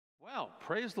Well,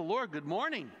 praise the Lord. Good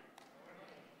morning.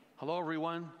 Hello,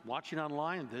 everyone watching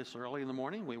online this early in the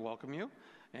morning. We welcome you.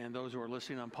 And those who are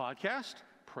listening on podcast,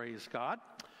 praise God.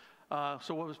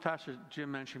 So what was Pastor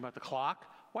Jim mentioning about the clock?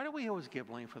 Why do we always get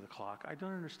blamed for the clock? I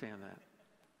don't understand that.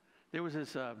 There was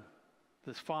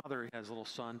this father, he has a little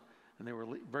son, and they were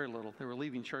very little. They were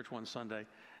leaving church one Sunday,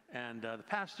 and the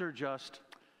pastor just,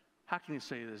 how can you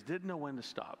say this, didn't know when to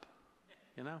stop,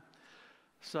 you know?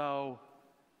 So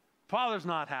father's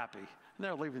not happy. And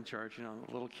they're leaving church, you know,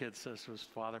 the little kid says to his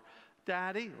father,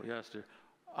 Daddy, well, yes, dear,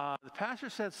 the pastor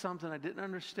said something I didn't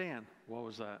understand. What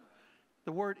was that?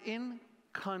 The word in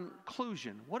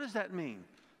conclusion. What does that mean?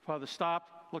 Father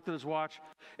stopped, looked at his watch.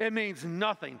 It means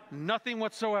nothing. Nothing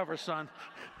whatsoever, son.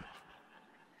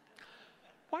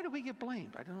 Why do we get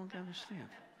blamed? I don't understand.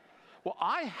 Well,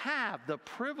 I have the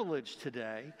privilege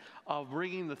today of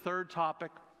bringing the third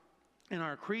topic in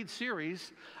our Creed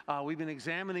series. We've been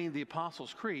examining the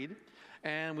Apostles' Creed,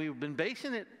 and we've been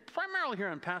basing it primarily here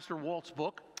on Pastor Walt's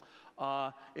book.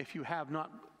 If you have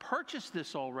not purchased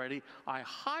this already, I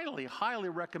highly, highly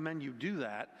recommend you do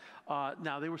that.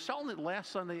 Now, they were selling it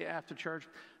last Sunday after church.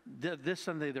 This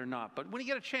Sunday, they're not. But when you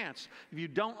get a chance, if you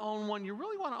don't own one, you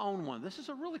really want to own one. This is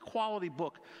a really quality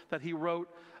book that he wrote,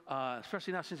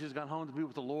 especially now since he's gone home to be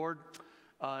with the Lord.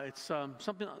 It's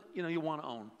something, you know, you want to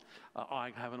own.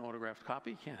 I have an autographed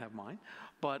copy. You can't have mine.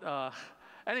 But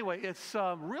anyway, it's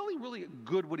really, really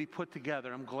good what he put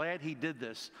together. I'm glad he did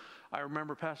this. I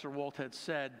remember Pastor Walt had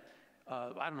said,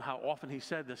 I don't know how often he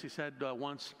said this. He said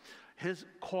once, his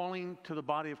calling to the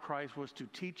body of Christ was to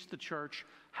teach the church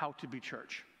how to be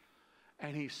church.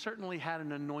 And he certainly had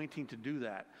an anointing to do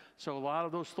that. So a lot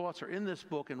of those thoughts are in this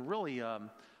book and really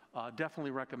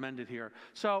definitely recommended here.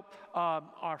 So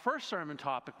our first sermon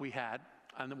topic we had,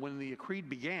 and when the Creed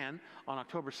began on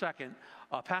October 2nd,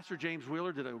 Pastor James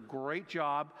Wheeler did a great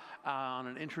job on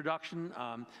an introduction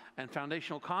and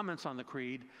foundational comments on the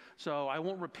Creed. So I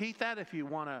won't repeat that. If you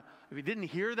didn't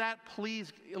hear that,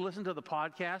 please listen to the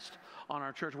podcast on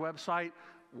our church website.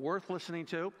 Worth listening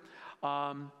to.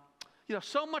 You know,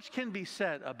 so much can be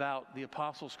said about the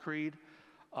Apostles' Creed.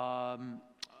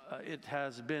 It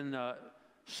has been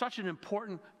such an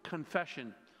important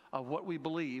confession of what we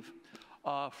believe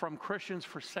from Christians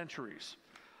for centuries.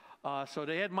 So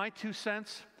to add my 2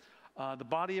 cents, the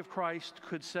body of Christ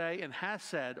could say and has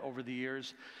said over the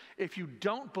years, if you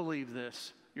don't believe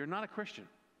this, you're not a Christian.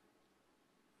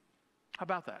 How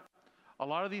about that? A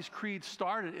lot of these creeds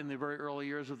started in the very early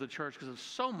years of the church because of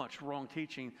so much wrong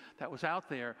teaching that was out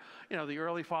there. You know, the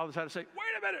early fathers had to say,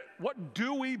 wait a minute, what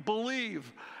do we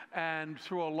believe? And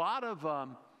through a lot of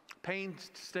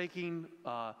painstaking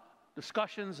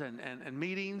discussions and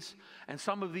meetings, and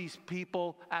some of these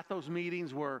people at those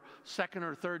meetings were second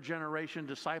or third generation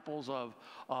disciples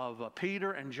of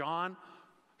Peter and John,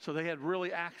 so they had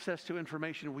really access to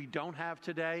information we don't have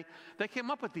today. They came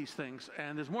up with these things,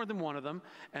 and there's more than one of them,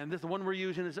 and the one we're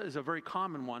using is a very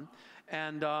common one,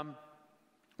 and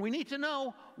we need to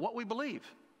know what we believe.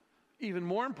 Even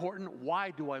more important, why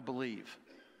do I believe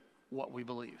what we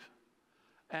believe?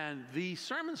 And the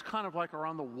sermon's kind of like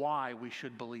around the why we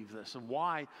should believe this and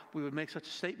why we would make such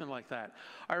a statement like that.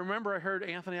 I remember I heard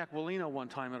Anthony Aquilino one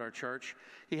time at our church.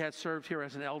 He had served here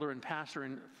as an elder and pastor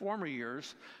in former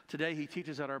years. Today he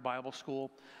teaches at our Bible school.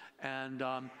 And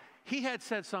he had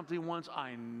said something once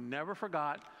I never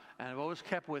forgot and I've always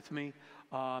kept with me.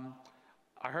 I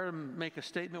heard him make a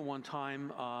statement one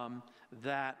time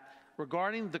that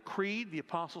regarding the creed, the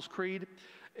Apostles' Creed,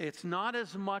 it's not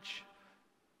as much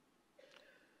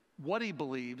what he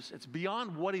believes, it's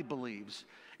beyond what he believes,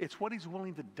 it's what he's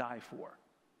willing to die for.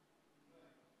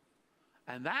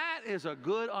 And that is a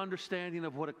good understanding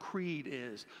of what a creed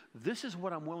is. This is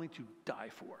what I'm willing to die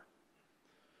for.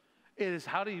 It is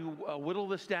how do you whittle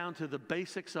this down to the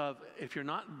basics of if you're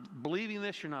not believing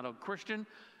this, you're not a Christian,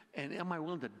 and am I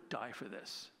willing to die for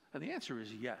this? And the answer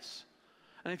is yes.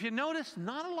 And if you notice,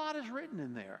 not a lot is written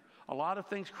in there. A lot of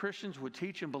things Christians would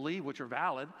teach and believe, which are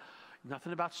valid.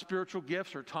 Nothing about spiritual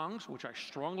gifts or tongues, which I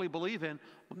strongly believe in.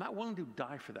 I'm not willing to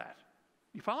die for that.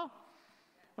 You follow?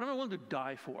 What am I willing to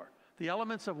die for? The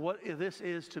elements of what this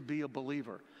is to be a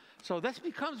believer. So this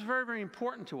becomes very, very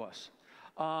important to us.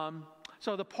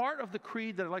 So the part of the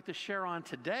creed that I'd like to share on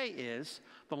today is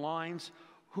the lines,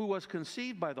 who was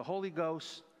conceived by the Holy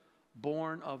Ghost,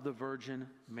 born of the Virgin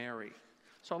Mary.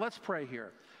 So let's pray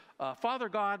here. Father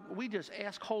God, we just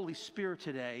ask Holy Spirit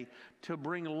today to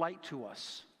bring light to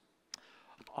us.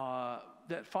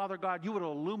 That, Father God, you would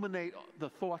illuminate the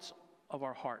thoughts of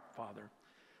our heart, Father.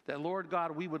 That, Lord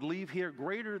God, we would leave here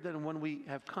greater than when we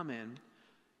have come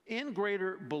in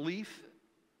greater belief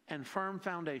and firm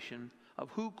foundation of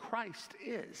who Christ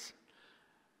is.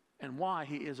 and why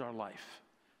he is our life.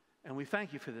 And we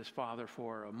thank you for this, Father,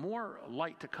 for more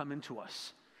light to come into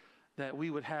us, that we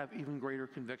would have even greater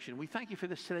conviction. We thank you for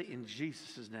this today in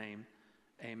Jesus' name.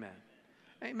 Amen.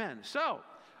 Amen. So,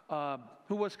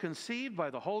 who was conceived by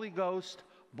the Holy Ghost,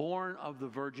 born of the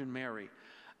Virgin Mary.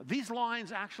 These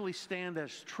lines actually stand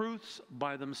as truths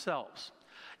by themselves,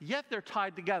 yet they're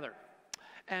tied together.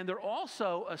 And they're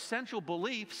also essential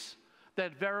beliefs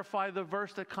that verify the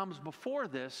verse that comes before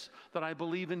this, that I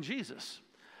believe in Jesus.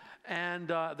 And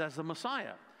that's the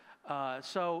Messiah.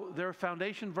 So there are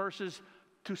foundation verses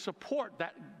to support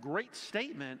that great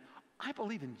statement, I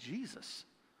believe in Jesus.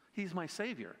 He's my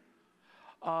Savior.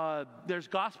 There's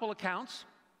gospel accounts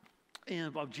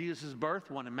of Jesus' birth,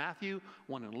 one in Matthew,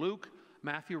 one in Luke.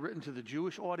 Matthew written to the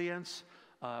Jewish audience,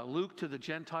 Luke to the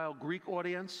Gentile Greek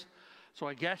audience. So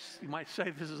I guess you might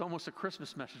say this is almost a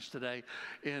Christmas message today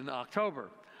in October.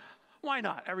 Why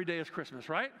not? Every day is Christmas,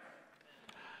 right?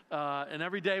 And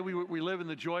every day we live in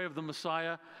the joy of the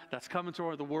Messiah that's coming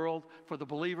toward the world. For the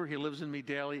believer, he lives in me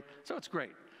daily. So it's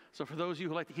great. So for those of you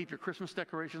who like to keep your Christmas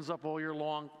decorations up all year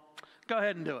long, go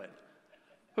ahead and do it.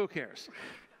 Who cares?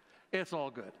 It's all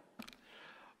good.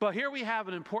 But here we have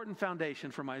an important foundation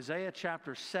from Isaiah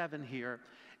chapter 7 here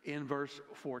in verse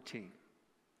 14.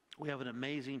 We have an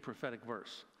amazing prophetic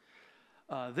verse.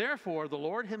 Therefore, the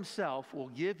Lord himself will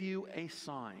give you a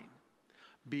sign.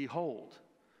 Behold.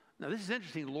 Now, this is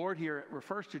interesting. Lord here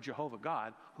refers to Jehovah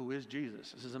God, who is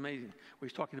Jesus. This is amazing. Well,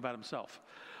 he's talking about himself.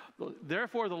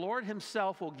 Therefore, the Lord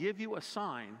himself will give you a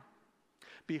sign.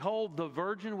 Behold, the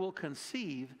virgin will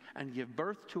conceive and give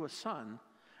birth to a son,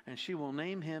 and she will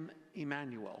name him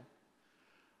Emmanuel.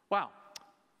 Wow.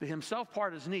 The himself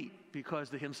part is neat, because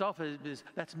the himself is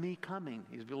that's me coming.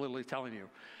 He's literally telling you.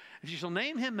 And she shall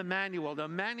name him Emmanuel. Now,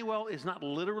 Emmanuel is not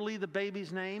literally the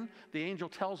baby's name. The angel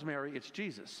tells Mary it's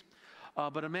Jesus.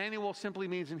 But Emmanuel simply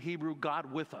means in Hebrew,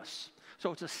 God with us.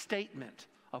 So it's a statement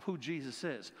of who Jesus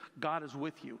is. God is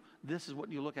with you. This is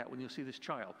what you look at when you see this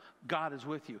child. God is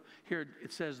with you. Here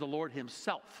it says the Lord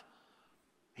himself.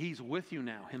 He's with you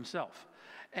now, himself.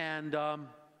 And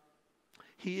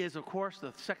he is, of course,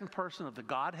 the second person of the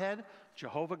Godhead,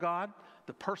 Jehovah God,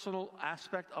 the personal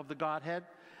aspect of the Godhead.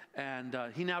 And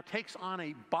he now takes on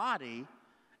a body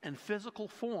and physical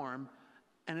form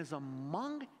and is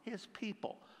among his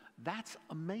people. That's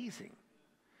amazing.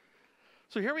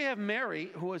 So here we have Mary,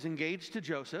 who was engaged to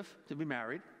Joseph to be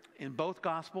married. In both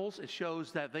Gospels, it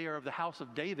shows that they are of the house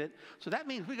of David. So that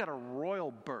means we got a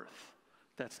royal birth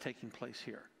that's taking place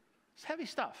here. It's heavy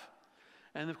stuff.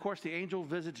 And of course, the angel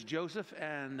visits Joseph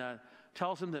and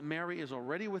tells him that Mary is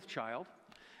already with child.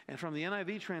 And from the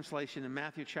NIV translation in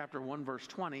Matthew chapter 1, verse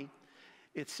 20,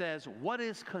 it says, what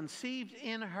is conceived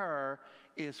in her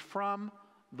is from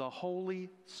the Holy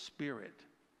Spirit.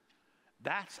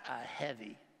 That's a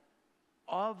heavy.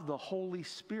 Of the Holy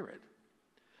Spirit.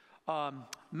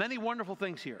 Many wonderful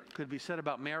things here could be said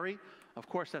about Mary. Of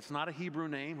course, that's not a Hebrew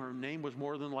name. Her name was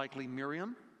more than likely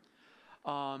Miriam.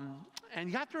 And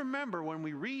you have to remember, when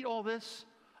we read all this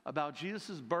about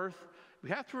Jesus' birth, we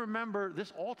have to remember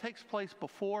this all takes place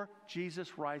before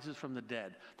Jesus rises from the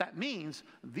dead. That means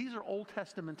these are Old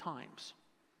Testament times,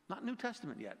 not New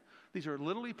Testament yet. These are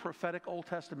literally prophetic Old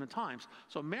Testament times.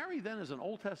 So Mary then is an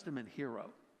Old Testament hero.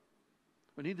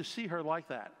 We need to see her like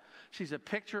that. She's a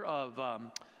picture of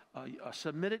a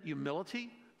submitted humility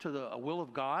to the will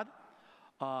of God.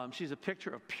 She's a picture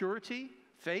of purity,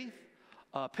 faith,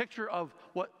 a picture of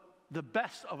what the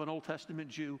best of an Old Testament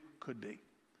Jew could be.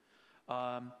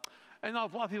 And a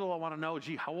lot of people want to know,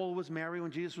 gee, how old was Mary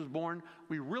when Jesus was born?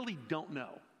 We really don't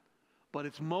know. But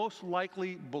it's most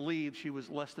likely believed she was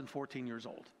less than 14 years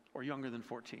old or younger than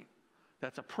 14.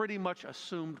 That's a pretty much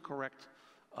assumed correct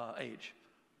age,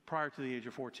 prior to the age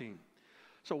of 14.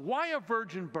 So why a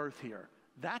virgin birth here?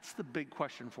 That's the big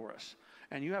question for us.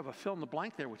 And you have a fill in the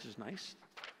blank there, which is nice.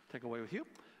 Take away with you.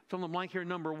 Fill in the blank here,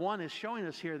 number 1, is showing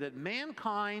us here that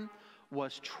mankind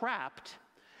was trapped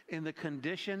in the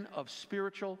condition of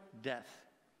spiritual death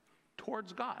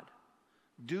towards God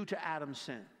due to Adam's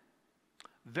sin.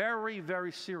 Very,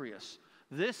 very serious.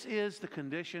 This is the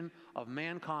condition of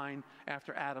mankind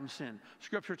after Adam's sin.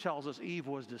 Scripture tells us Eve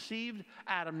was deceived.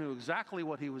 Adam knew exactly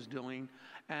what he was doing,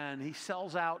 and he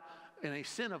sells out in a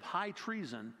sin of high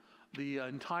treason the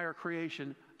entire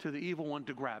creation to the evil one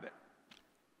to grab it.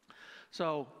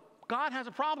 So God has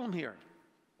a problem here.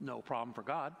 No problem for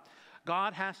God.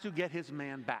 God has to get his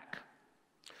man back.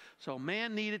 So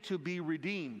man needed to be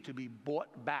redeemed, to be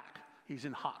bought back. He's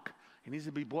in hock. He needs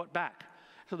to be bought back.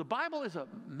 So the Bible is a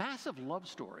massive love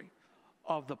story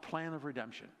of the plan of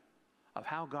redemption. of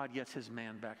how God gets his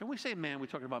man back. And we say man, we're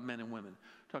talking about men and women.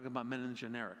 We're talking about men in the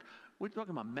generic. We're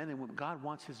talking about men and women. God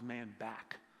wants his man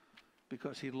back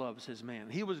because he loves his man.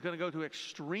 He was going to go to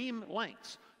extreme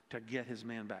lengths to get his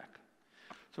man back.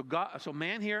 So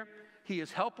man here, he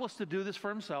is helpless to do this for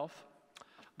himself.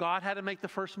 God had to make the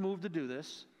first move to do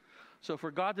this. So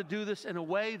for God to do this in a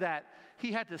way that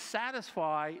he had to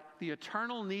satisfy the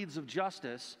eternal needs of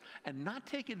justice and not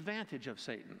take advantage of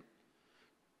Satan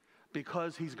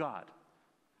because he's God.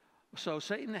 So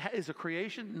Satan is a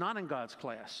creation not in God's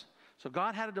class. So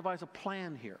God had to devise a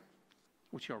plan here,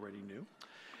 which you already knew.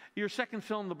 Your second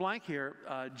fill in the blank here,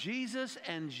 Jesus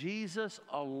and Jesus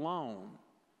alone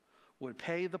would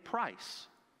pay the price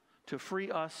to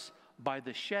free us by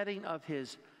the shedding of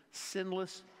his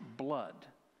sinless blood.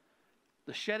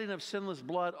 The shedding of sinless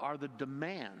blood are the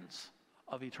demands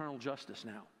of eternal justice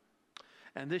now.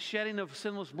 And this shedding of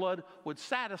sinless blood would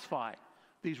satisfy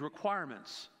these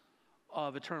requirements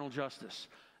of eternal justice.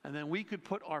 And then we could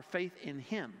put our faith in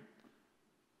him,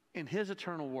 in his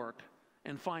eternal work,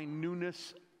 and find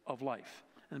newness of life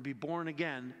and be born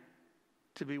again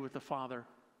to be with the Father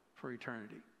for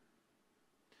eternity.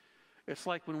 It's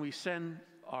like when we send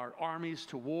our armies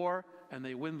to war and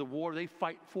they win the war, they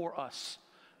fight for us.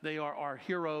 They are our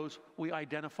heroes. We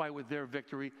identify with their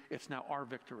victory. It's now our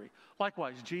victory.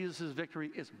 Likewise, Jesus' victory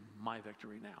is my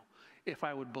victory now, if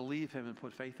I would believe him and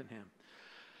put faith in him.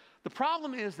 The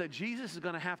problem is that Jesus is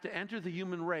going to have to enter the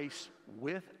human race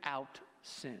without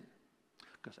sin,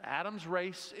 because Adam's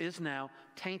race is now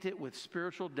tainted with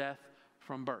spiritual death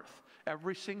from birth.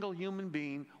 Every single human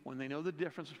being, when they know the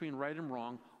difference between right and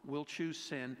wrong, will choose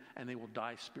sin, and they will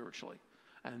die spiritually.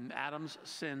 And Adam's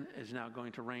sin is now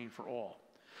going to reign for all.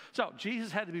 So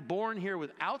Jesus had to be born here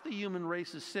without the human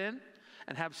race's sin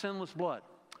and have sinless blood.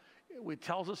 It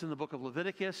tells us in the book of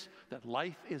Leviticus that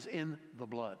life is in the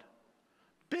blood.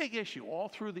 Big issue all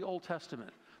through the Old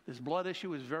Testament. This blood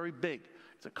issue is very big.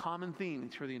 It's a common theme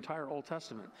through the entire Old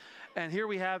Testament. And here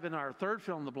we have in our third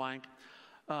fill in the blank,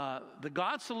 the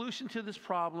God solution to this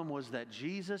problem was that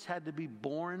Jesus had to be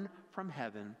born from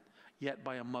heaven, yet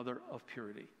by a mother of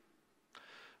purity.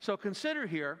 So consider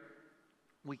here,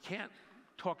 we can't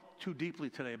talk too deeply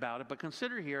today about it, but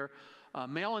consider here,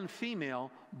 male and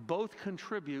female both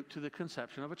contribute to the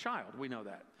conception of a child. We know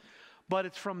that. But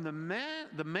it's from the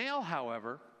male,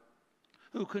 however,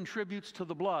 who contributes to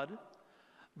the blood,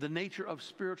 the nature of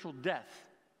spiritual death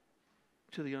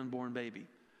to the unborn baby.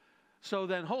 So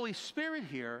then Holy Spirit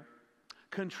here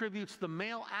contributes the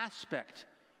male aspect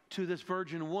to this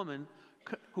virgin woman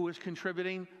who is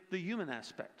contributing the human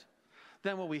aspect.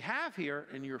 Then what we have here,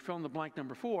 in your fill in the blank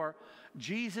number 4,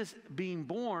 Jesus being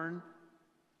born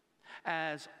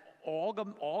as all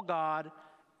God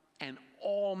and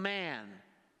all man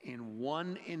in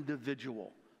one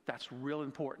individual. That's real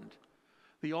important.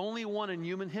 The only one in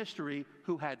human history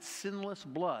who had sinless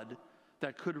blood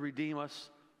that could redeem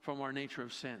us from our nature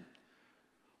of sin.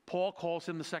 Paul calls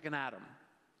him the second Adam,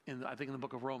 I think in the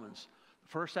book of Romans. The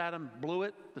first Adam blew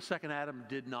it, the second Adam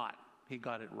did not. He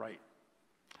got it right.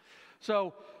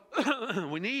 So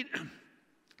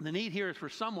the need here is for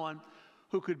someone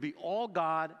who could be all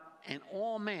God and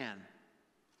all man.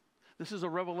 This is a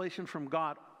revelation from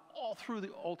God all through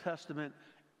the Old Testament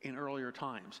in earlier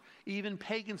times. Even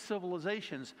pagan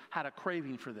civilizations had a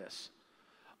craving for this.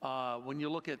 When you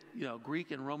look at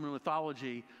Greek and Roman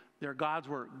mythology, their gods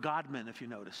were godmen, if you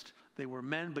noticed. They were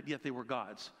men, but yet they were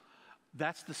gods.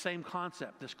 That's the same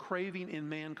concept, this craving in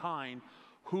mankind,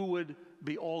 who would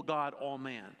be all God, all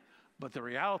man. But the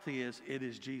reality is, it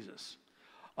is Jesus.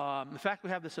 In fact, we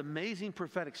have this amazing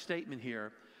prophetic statement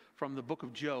here from the book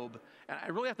of Job. And I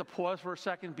really have to pause for a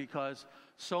second because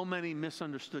so many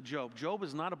misunderstood Job. Job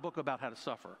is not a book about how to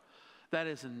suffer. That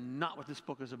is not what this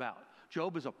book is about.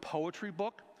 Job is a poetry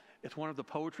book. It's one of the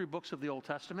poetry books of the Old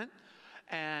Testament.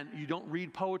 And you don't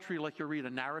read poetry like you read a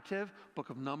narrative. Book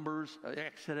of Numbers,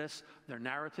 Exodus, they're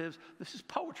narratives. This is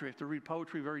poetry. You have to read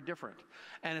poetry very different.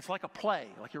 And it's like a play,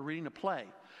 like you're reading a play.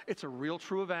 It's a real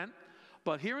true event.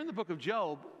 But here in the book of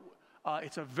Job,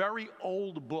 it's a very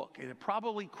old book. And it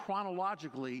probably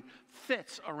chronologically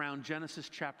fits around Genesis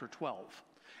chapter 12.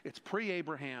 It's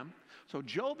pre-Abraham. So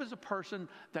Job is a person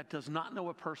that does not know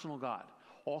a personal God.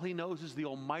 All he knows is the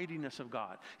almightiness of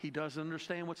God. He doesn't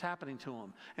understand what's happening to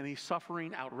him, and he's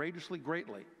suffering outrageously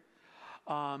greatly.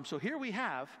 So here we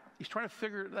have, he's trying to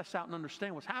figure this out and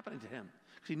understand what's happening to him,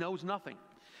 because he knows nothing.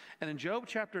 And in Job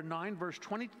chapter 9, verse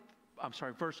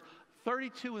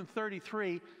 32 and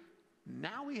 33,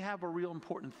 now we have a real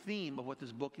important theme of what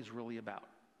this book is really about.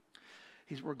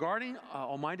 He's regarding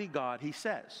Almighty God, he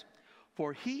says,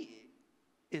 "For he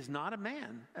is not a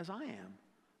man as I am,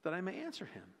 that I may answer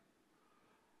him,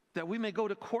 that we may go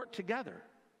to court together.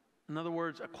 In other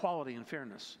words, equality and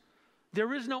fairness.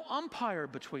 There is no umpire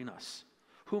between us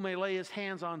who may lay his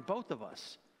hands on both of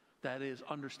us. That is,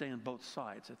 understand both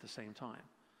sides at the same time.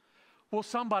 Will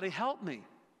somebody help me?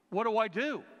 What do I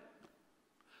do?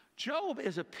 Job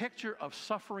is a picture of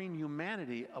suffering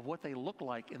humanity, of what they look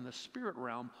like in the spirit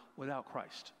realm without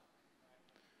Christ.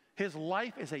 His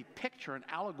life is a picture, an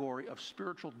allegory of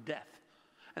spiritual death.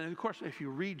 And of course, if you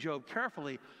read Job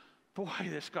carefully, boy,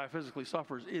 this guy physically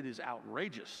suffers. It is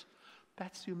outrageous.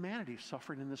 That's humanity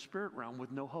suffering in the spirit realm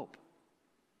with no hope.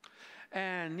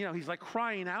 And, he's like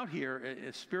crying out here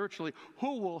spiritually,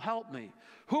 who will help me?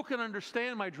 Who can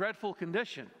understand my dreadful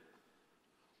condition?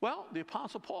 Well, the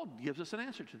Apostle Paul gives us an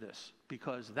answer to this,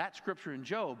 because that scripture in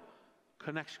Job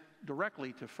connects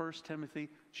directly to 1 Timothy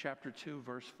chapter 2,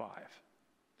 verse 5,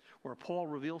 where Paul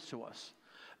reveals to us,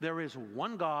 there is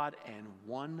one God and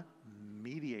one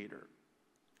mediator,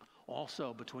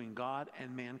 also between God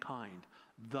and mankind,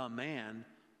 the man,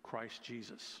 Christ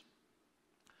Jesus.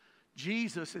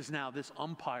 Jesus is now this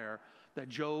umpire that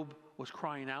Job was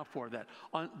crying out for, that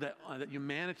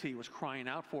humanity was crying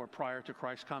out for prior to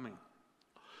Christ's coming,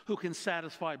 who can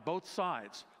satisfy both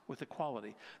sides with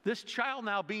equality. This child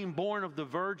now being born of the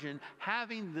virgin,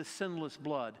 having the sinless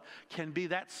blood, can be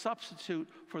that substitute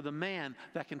for the man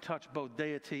that can touch both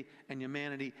deity and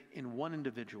humanity in one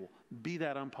individual. Be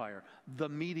that umpire, the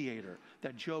mediator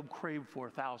that Job craved for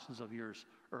thousands of years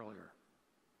earlier.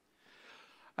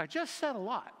 I just said a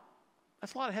lot.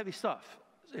 That's a lot of heavy stuff.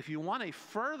 If you want a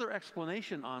further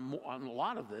explanation on a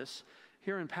lot of this,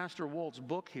 here in Pastor Walt's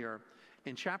book here,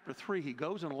 in chapter 3, he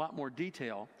goes in a lot more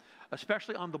detail,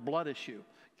 especially on the blood issue,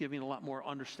 giving a lot more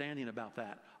understanding about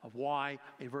that, of why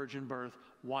a virgin birth,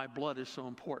 why blood is so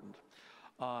important.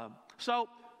 So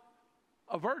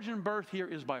a virgin birth here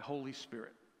is by Holy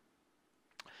Spirit.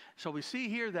 So we see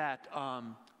here that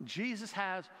Jesus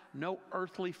has no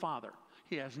earthly father.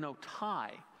 He has no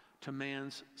tie to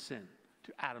man's sin,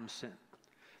 to Adam's sin.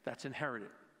 That's inherited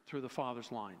through the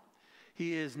father's line.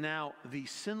 He is now the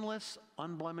sinless,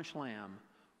 unblemished lamb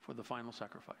for the final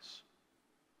sacrifice.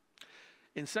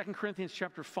 In 2 Corinthians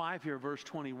chapter 5 here, verse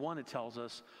 21, it tells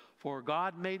us, for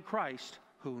God made Christ,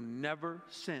 who never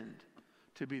sinned,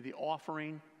 to be the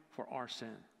offering for our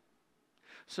sin,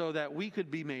 so that we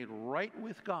could be made right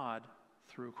with God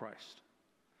through Christ.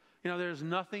 There's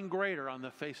nothing greater on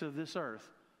the face of this earth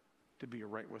to be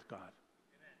right with God.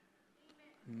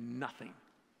 Amen. Nothing.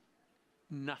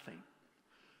 Nothing.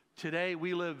 Today,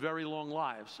 we live very long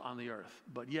lives on the earth,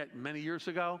 but yet many years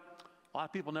ago, a lot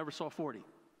of people never saw 40.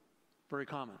 Very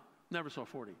common. Never saw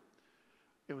 40.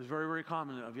 It was very, very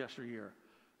common of yesteryear.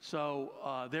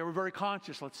 So they were very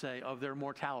conscious, let's say, of their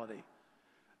mortality.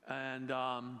 And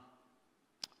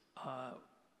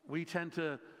we tend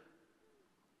to,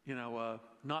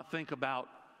 not think about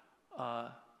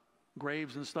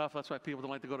graves and stuff. That's why people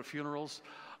don't like to go to funerals,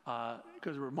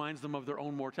 because it reminds them of their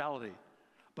own mortality.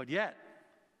 But yet,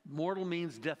 mortal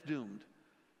means death doomed.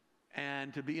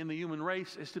 And to be in the human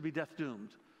race is to be death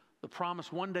doomed. The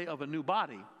promise one day of a new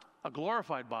body, a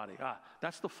glorified body,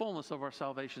 that's the fullness of our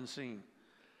salvation seen.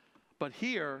 But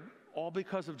here, all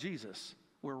because of Jesus,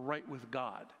 we're right with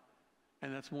God.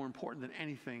 And that's more important than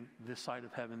anything this side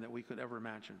of heaven that we could ever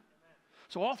imagine.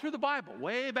 So all through the Bible,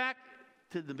 way back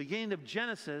to the beginning of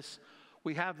Genesis,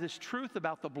 we have this truth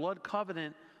about the blood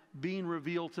covenant being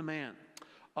revealed to man.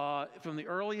 From the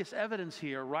earliest evidence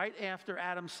here, right after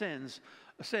Adam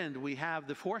sinned, we have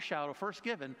the foreshadow first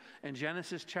given in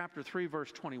Genesis chapter 3,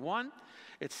 verse 21.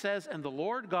 It says, and the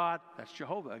Lord God, that's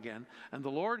Jehovah again, and the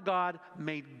Lord God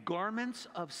made garments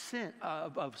of skin,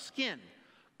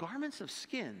 garments of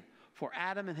skin for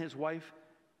Adam and his wife,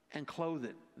 and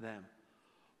clothed them.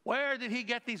 Where did he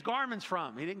get these garments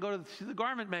from? He didn't go to the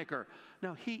garment maker.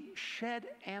 No, he shed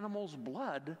animals'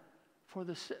 blood for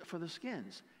the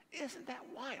skins. Isn't that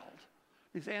wild?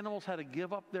 These animals had to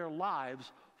give up their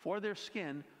lives for their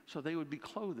skin so they would be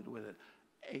clothed with it.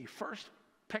 A first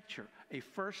picture, a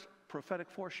first prophetic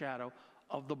foreshadow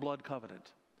of the blood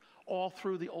covenant, all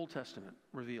through the Old Testament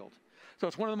revealed. So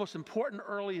it's one of the most important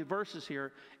early verses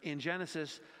here in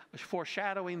Genesis,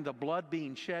 foreshadowing the blood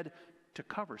being shed to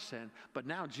cover sin. But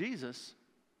now Jesus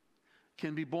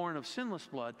can be born of sinless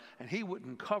blood, and he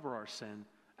wouldn't cover our sin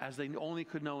as they only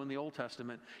could know in the Old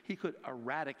Testament. He could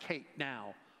eradicate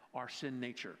now our sin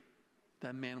nature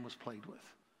that man was plagued with,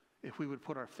 if we would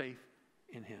put our faith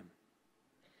in him.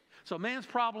 So man's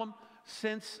problem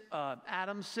since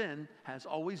Adam's sin has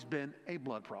always been a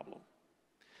blood problem.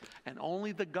 And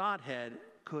only the Godhead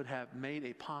could have made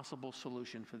a possible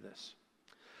solution for this.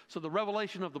 So the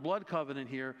revelation of the blood covenant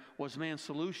here was man's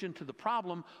solution to the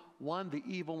problem one the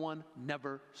evil one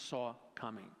never saw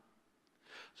coming.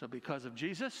 So because of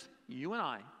Jesus, you and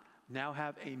I now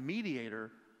have a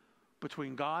mediator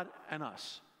between God and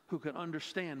us who can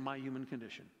understand my human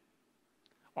condition,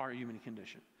 our human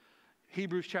condition.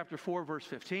 Hebrews chapter 4, verse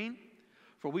 15,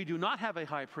 for we do not have a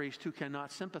high priest who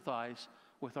cannot sympathize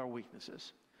with our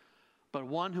weaknesses, but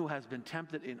one who has been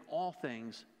tempted in all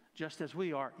things, just as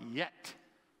we are, yet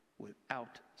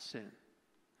without sin.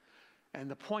 And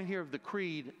the point here of the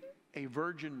creed, a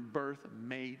virgin birth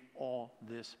made all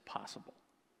this possible.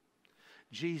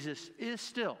 Jesus is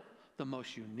still the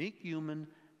most unique human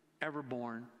ever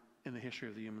born in the history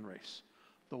of the human race.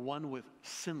 The one with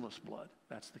sinless blood.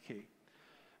 That's the key.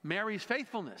 Mary's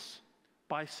faithfulness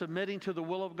by submitting to the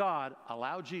will of God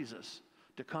allowed Jesus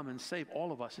to come and save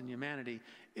all of us in humanity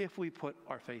if we put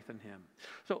our faith in him.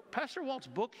 So Pastor Walt's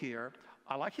book here,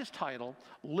 I like his title,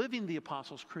 Living the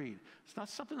Apostles' Creed. It's not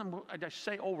something I just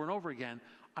say over and over again.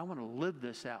 I want to live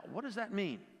this out. What does that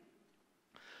mean?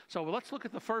 So let's look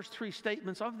at the first three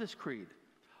statements of this creed.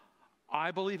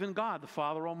 I believe in God, the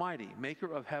Father Almighty,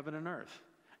 maker of heaven and earth.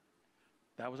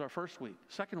 That was our first week.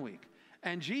 Second week.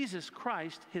 And Jesus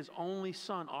Christ, his only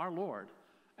Son, our Lord,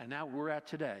 and now we're at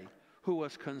today, who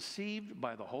was conceived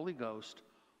by the Holy Ghost,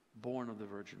 born of the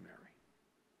Virgin Mary.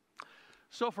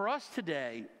 So for us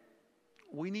today,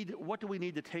 what do we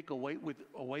need to take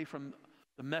away from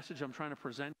the message I'm trying to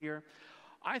present here?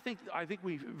 I think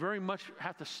we very much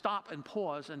have to stop and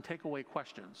pause and take away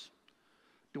questions.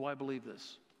 Do I believe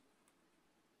this?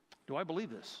 Do I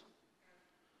believe this?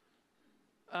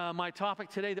 My topic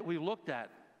today that we looked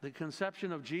at, the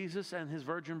conception of Jesus and his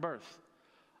virgin birth.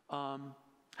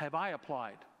 Have I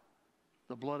applied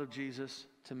the blood of Jesus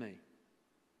to me?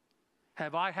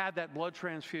 Have I had that blood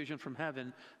transfusion from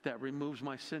heaven that removes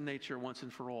my sin nature once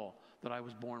and for all that I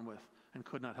was born with and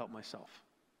could not help myself?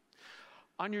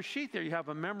 On your sheet there, you have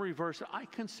a memory verse that I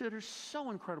consider so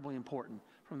incredibly important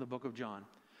from the book of John.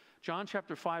 John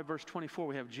chapter 5, verse 24,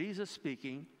 we have Jesus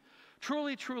speaking.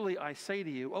 Truly, truly, I say to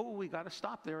you, we got to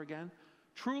stop there again.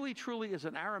 Truly, truly is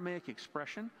an Aramaic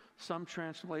expression. Some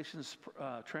translations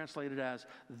translated as,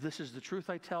 this is the truth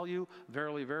I tell you.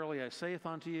 Verily, verily, I saith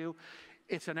unto you.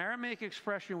 It's an Aramaic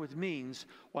expression which means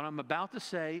what I'm about to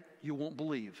say, you won't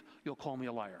believe. You'll call me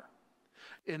a liar.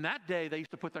 In that day, they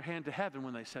used to put their hand to heaven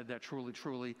when they said that, truly,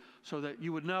 truly, so that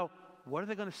you would know, what are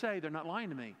they going to say? They're not lying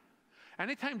to me.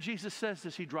 Anytime Jesus says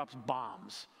this, he drops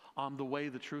bombs on the way,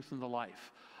 the truth, and the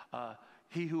life.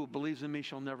 He who believes in me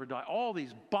shall never die. All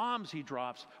these bombs he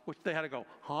drops, which they had to go,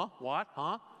 huh? What?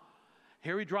 Huh?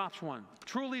 Here he drops one.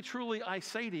 Truly, truly, I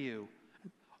say to you,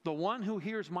 the one who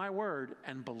hears my word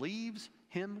and believes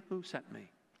him who sent me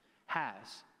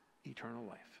has eternal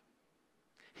life.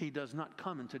 He does not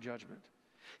come into judgment.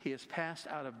 He has passed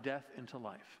out of death into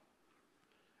life.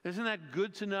 Isn't that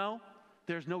good to know?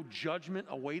 There's no judgment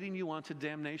awaiting you unto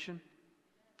damnation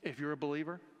if you're a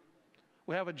believer.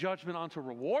 We have a judgment unto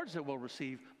rewards that we'll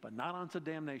receive, but not unto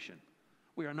damnation.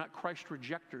 We are not Christ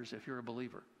rejectors if you're a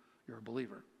believer. You're a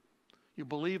believer. You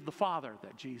believe the Father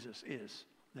that Jesus is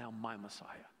now my Messiah.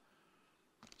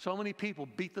 So many people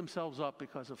beat themselves up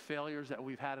because of failures that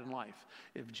we've had in life.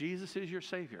 If Jesus is your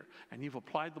Savior and you've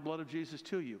applied the blood of Jesus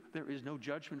to you, there is no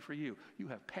judgment for you. You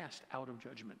have passed out of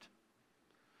judgment.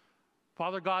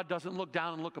 Father God doesn't look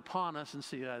down and look upon us and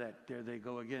see that there they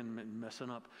go again messing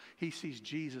up. He sees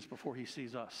Jesus before he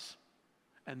sees us,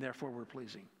 and therefore we're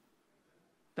pleasing.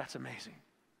 That's amazing.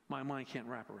 My mind can't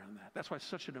wrap around that. That's why it's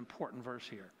such an important verse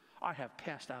here. I have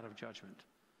passed out of judgment.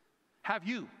 Have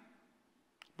you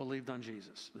believed on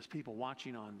Jesus? There's people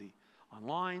watching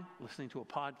online, listening to a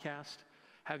podcast.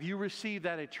 Have you received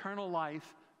that eternal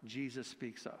life Jesus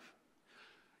speaks of?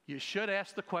 You should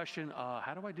ask the question,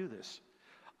 how do I do this?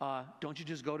 Don't you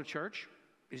just go to church?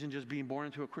 Isn't just being born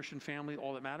into a Christian family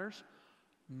all that matters?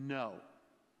 No.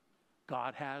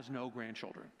 God has no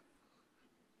grandchildren.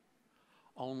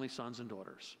 Only sons and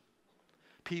daughters.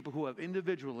 People who have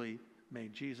individually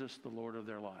made Jesus the Lord of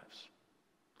their lives.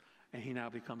 And he now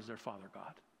becomes their Father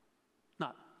God.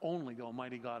 Not only the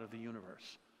Almighty God of the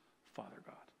universe, Father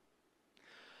God.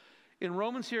 In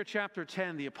Romans here, chapter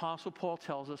 10, the Apostle Paul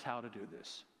tells us how to do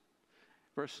this.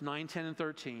 Verse 9, 10, and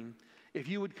 13. If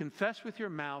you would confess with your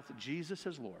mouth Jesus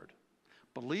as Lord,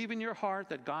 believe in your heart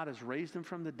that God has raised him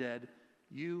from the dead,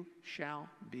 you shall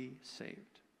be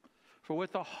saved. For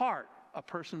with the heart a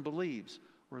person believes,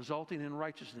 resulting in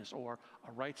righteousness or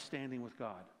a right standing with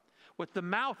God. With the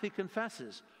mouth he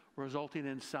confesses, resulting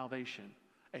in salvation,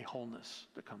 a wholeness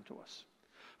to come to us.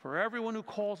 For everyone who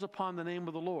calls upon the name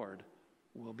of the Lord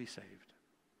will be saved.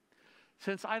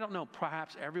 Since I don't know,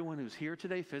 perhaps everyone who's here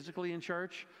today physically in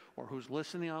church, or who's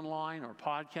listening online or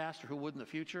podcast, or who would in the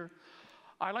future,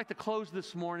 I'd like to close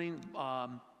this morning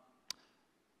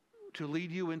to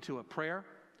lead you into a prayer.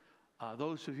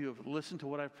 Those of you who have listened to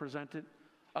what I've presented,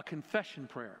 a confession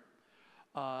prayer.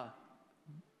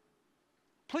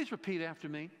 Please repeat after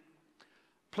me.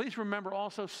 Please remember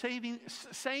also saying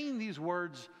these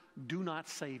words do not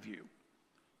save you.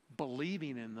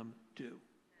 Believing in them do.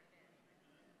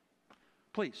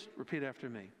 Please repeat after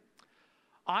me.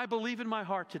 I believe in my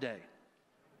heart today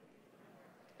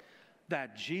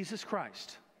that Jesus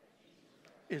Christ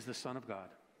is the Son of God.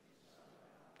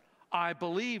 I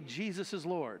believe Jesus is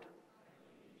Lord.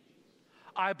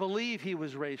 I believe he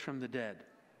was raised from the dead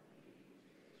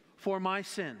for my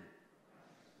sin,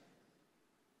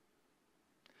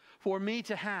 for me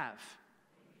to have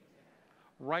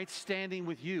right standing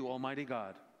with you, Almighty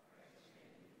God.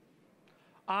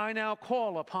 I now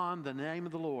call upon the name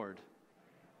of the Lord,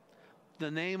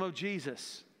 the name of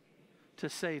Jesus, to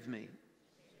save me.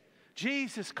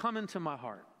 Jesus, come into my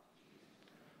heart.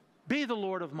 Be the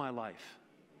Lord of my life.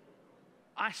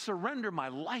 I surrender my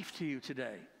life to you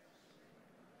today.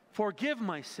 Forgive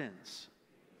my sins.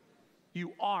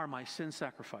 You are my sin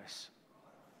sacrifice.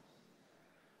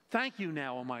 Thank you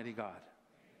now, Almighty God,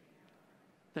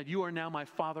 that you are now my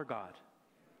Father God,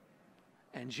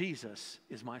 and Jesus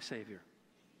is my Savior.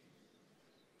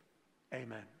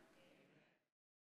 Amen.